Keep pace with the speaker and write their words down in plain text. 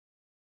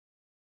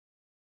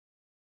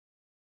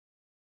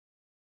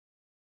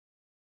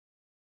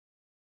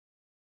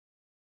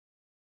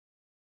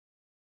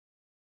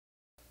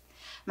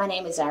My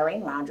name is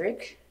Irene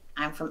Roderick.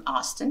 I'm from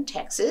Austin,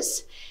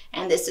 Texas,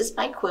 and this is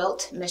my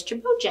quilt,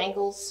 Mr.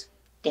 Bojangles'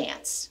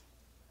 Dance.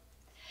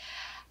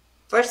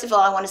 First of all,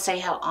 I want to say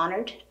how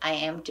honored I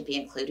am to be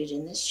included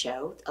in this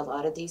show. A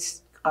lot of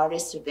these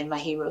artists have been my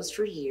heroes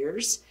for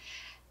years.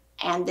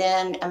 And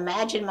then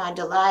imagine my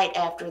delight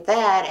after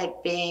that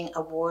at being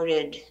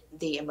awarded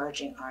the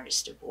Emerging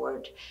Artist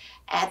Award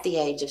at the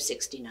age of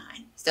 69.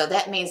 So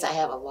that means I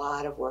have a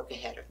lot of work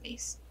ahead of me.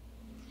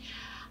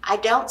 I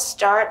don't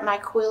start my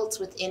quilts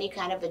with any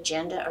kind of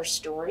agenda or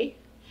story.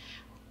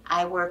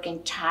 I work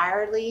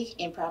entirely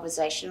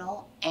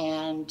improvisational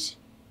and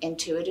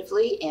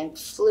intuitively and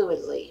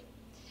fluidly.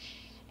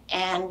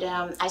 And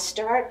I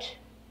start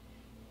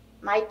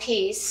my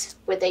piece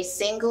with a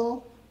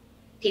single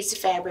piece of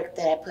fabric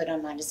that I put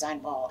on my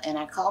design wall. And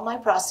I call my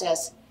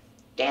process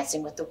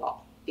dancing with the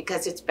wall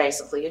because it's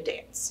basically a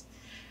dance.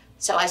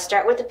 So I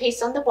start with a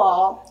piece on the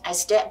wall. I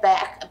step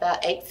back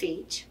about 8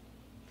 feet.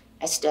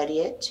 I study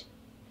it.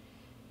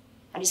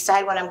 I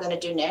decide what I'm going to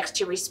do next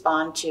to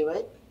respond to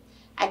it.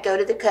 I go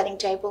to the cutting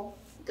table,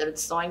 go to the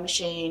sewing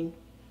machine,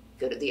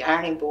 go to the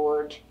ironing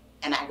board,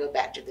 and I go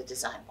back to the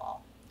design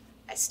wall.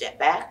 I step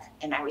back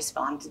and I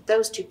respond to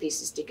those two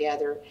pieces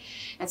together.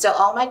 And so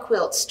all my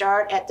quilts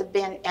start at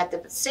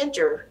the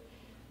center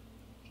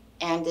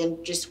and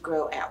then just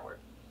grow outward.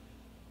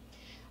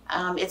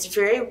 It's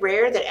very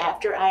rare that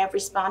after I have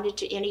responded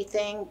to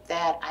anything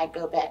that I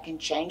go back and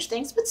change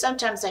things, but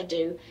sometimes I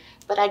do.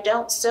 But I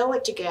don't sew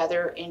it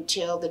together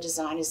until the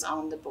design is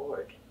on the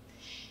board.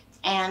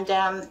 And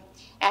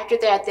after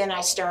that, then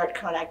I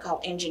start what I call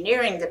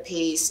engineering the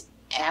piece,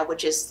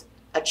 which is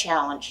a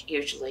challenge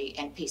usually,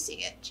 in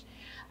piecing it.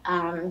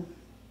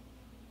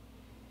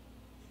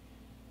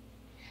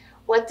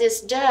 What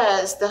this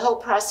does, the whole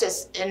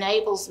process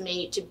enables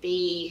me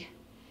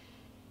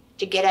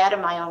to get out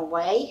of my own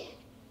way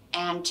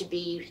and to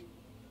be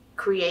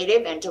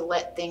creative and to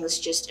let things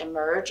just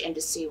emerge and to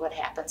see what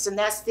happens. And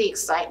that's the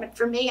excitement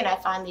for me, and I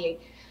find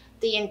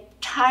the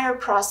entire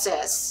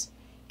process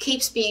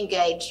keeps me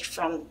engaged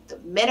from the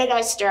minute I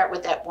start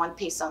with that one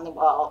piece on the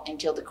wall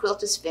until the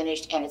quilt is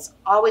finished, and it's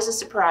always a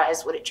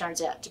surprise what it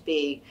turns out to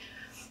be.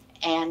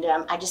 And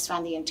I just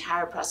find the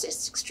entire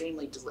process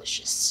extremely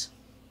delicious.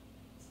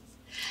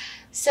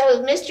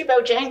 So Mr.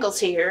 Bojangles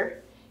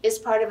here is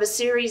part of a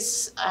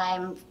series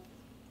I'm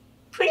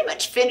pretty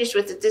much finished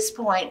with at this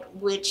point,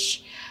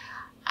 which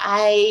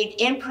I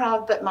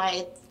improv, but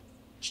my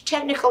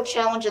technical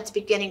challenge at the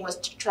beginning was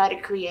to try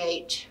to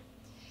create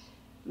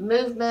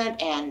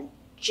movement and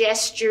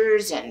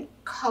gestures and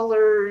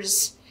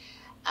colors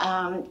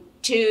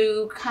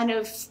to kind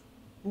of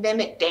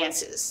mimic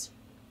dances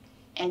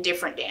and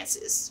different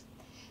dances.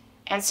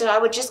 And so I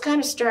would just kind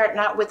of start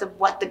not with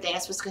what the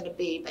dance was going to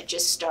be, but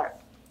just start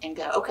and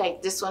go, okay,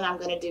 this one I'm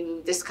going to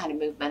do this kind of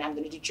movement. I'm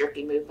going to do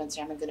jerky movements,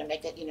 or I'm going to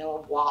make it, a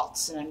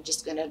waltz, and I'm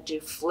just going to do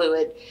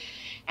fluid.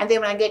 And then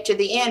when I get to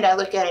the end, I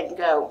look at it and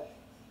go,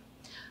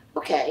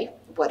 okay,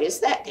 what is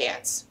that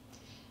dance?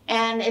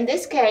 And in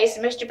this case,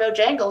 Mr.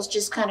 Bojangles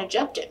just kind of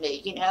jumped at me.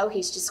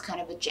 He's just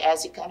kind of a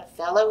jazzy kind of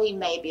fellow. He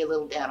may be a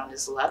little down on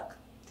his luck.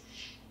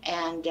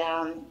 And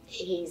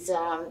he's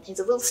a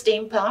little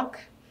steampunk.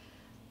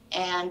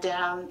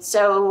 And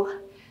so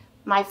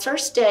my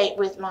first date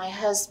with my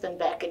husband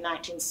back in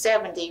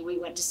 1970, we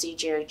went to see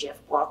Jerry Jeff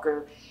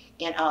Walker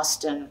in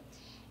Austin.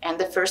 And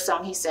the first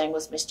song he sang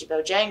was Mr.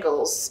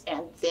 Bojangles.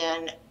 And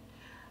then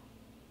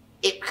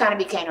it kind of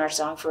became our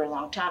song for a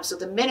long time. So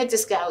the minute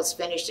this guy was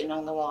finished and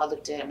on the wall, I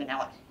looked at him and I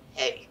went,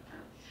 hey,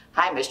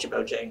 hi, Mr.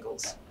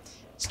 Bojangles.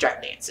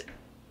 Start dancing.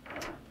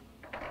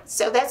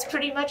 So that's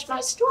pretty much my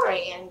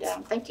story, and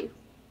thank you.